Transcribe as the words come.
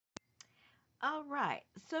All right.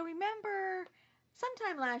 So remember,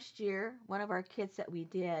 sometime last year, one of our kits that we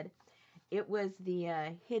did, it was the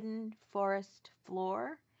hidden forest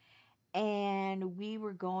floor, and we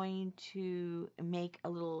were going to make a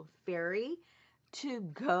little fairy to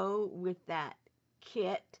go with that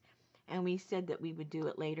kit. And we said that we would do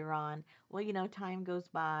it later on. Well, time goes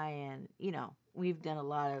by, and we've done a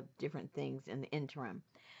lot of different things in the interim.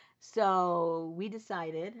 So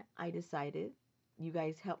I decided, you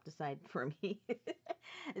guys helped decide for me,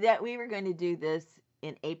 that we were going to do this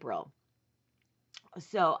in April.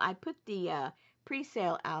 So I put the pre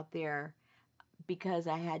sale out there because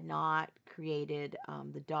I had not created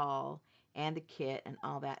the doll and the kit and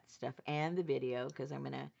all that stuff and the video, because I'm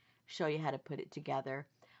going to show you how to put it together.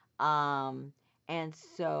 Um, and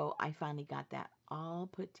so I finally got that all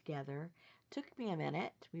put together. Took me a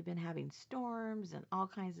minute. We've been having storms and all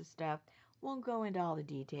kinds of stuff. Won't go into all the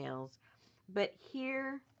details. But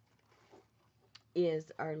here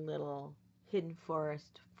is our little hidden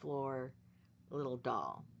forest floor little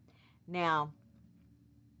doll. Now,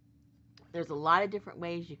 there's a lot of different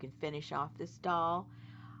ways you can finish off this doll.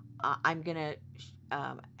 I'm going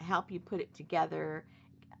to help you put it together.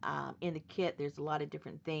 In the kit, there's a lot of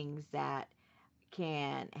different things that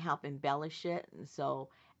can help embellish it. And so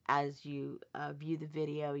as you view the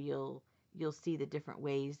video, you'll see the different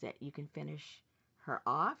ways that you can finish her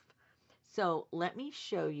off. So let me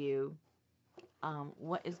show you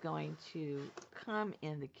what is going to come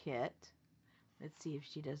in the kit. Let's see if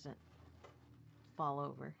she doesn't fall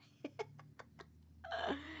over.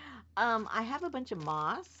 I have a bunch of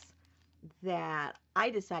moss that I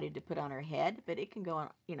decided to put on her head, but it can go on,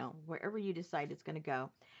 wherever you decide it's going to go.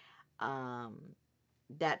 Um,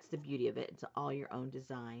 that's the beauty of it. It's all your own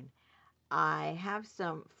design. I have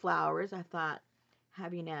some flowers. I thought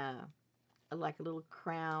having like a little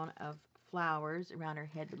crown of flowers around her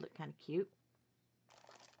head would look kind of cute.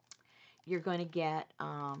 You're going to get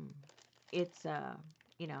it's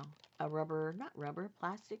you know a rubber, not rubber,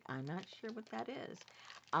 plastic. I'm not sure what that is.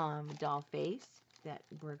 Doll face that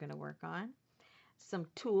we're going to work on. Some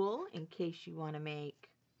tulle in case you want to make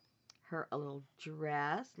her a little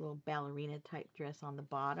dress, a little ballerina type dress on the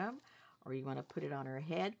bottom, or you want to put it on her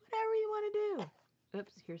head, whatever you want to do.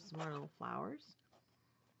 Oops, here's some more little flowers.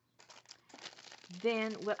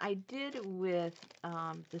 Then what I did with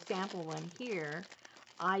the sample one here,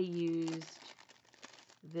 I used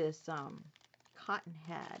this cotton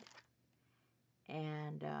head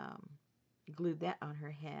and glued that on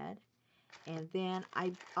her head. And then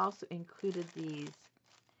I also included these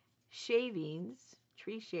shavings,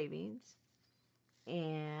 tree shavings,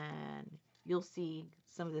 and you'll see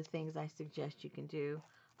some of the things I suggest you can do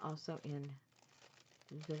also in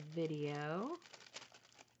the video.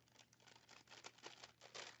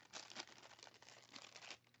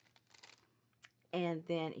 And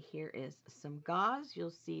then here is some gauze. You'll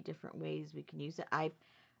see different ways we can use it. I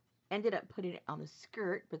ended up putting it on the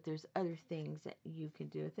skirt, but there's other things that you can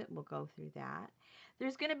do with it. We'll go through that.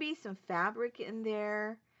 There's going to be some fabric in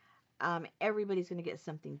there. Everybody's going to get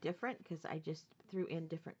something different because I just threw in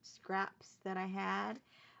different scraps that I had,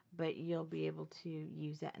 but you'll be able to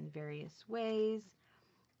use that in various ways.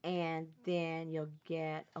 And then you'll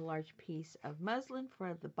get a large piece of muslin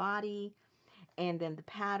for the body, and then the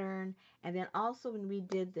pattern. And then also when we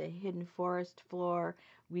did the hidden forest floor,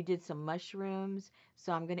 we did some mushrooms.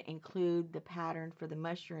 So I'm going to include the pattern for the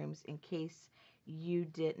mushrooms in case you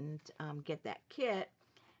didn't get that kit.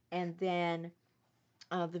 And then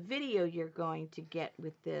the video you're going to get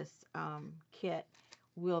with this kit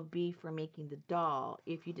will be for making the doll.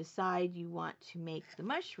 If you decide you want to make the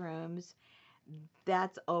mushrooms,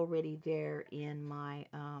 that's already there in my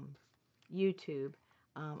YouTube.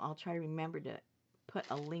 I'll try to remember to put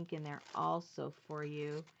a link in there also for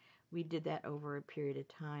you. We did that over a period of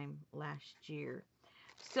time last year.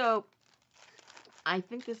 So I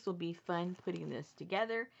think this will be fun putting this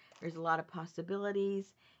together. There's a lot of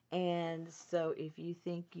possibilities. And so if you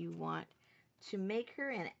think you want to make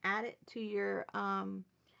her and add it to your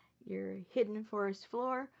hidden forest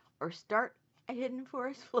floor, or start a hidden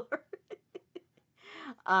forest floor,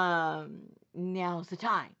 now's the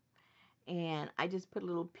time. And I just put a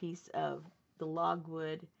little piece of the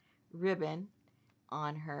logwood ribbon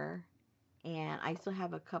on her, and I still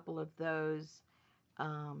have a couple of those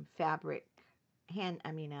fabric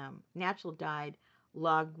natural dyed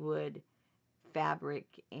logwood fabric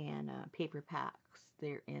and paper packs.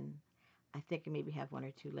 They're in, I think I maybe have one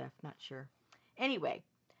or two left, not sure. Anyway,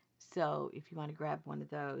 so if you want to grab one of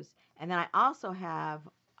those. And then I also have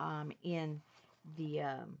in the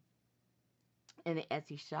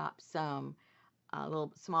Etsy shop some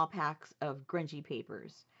little small packs of grungy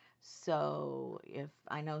papers. So if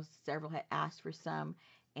I know several had asked for some,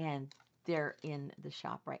 and they're in the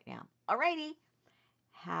shop right now. Alrighty,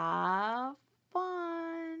 have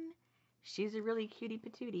fun. She's a really cutie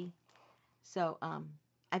patootie. So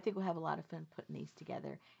I think we'll have a lot of fun putting these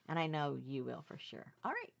together, and I know you will for sure.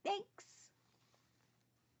 All right, thanks.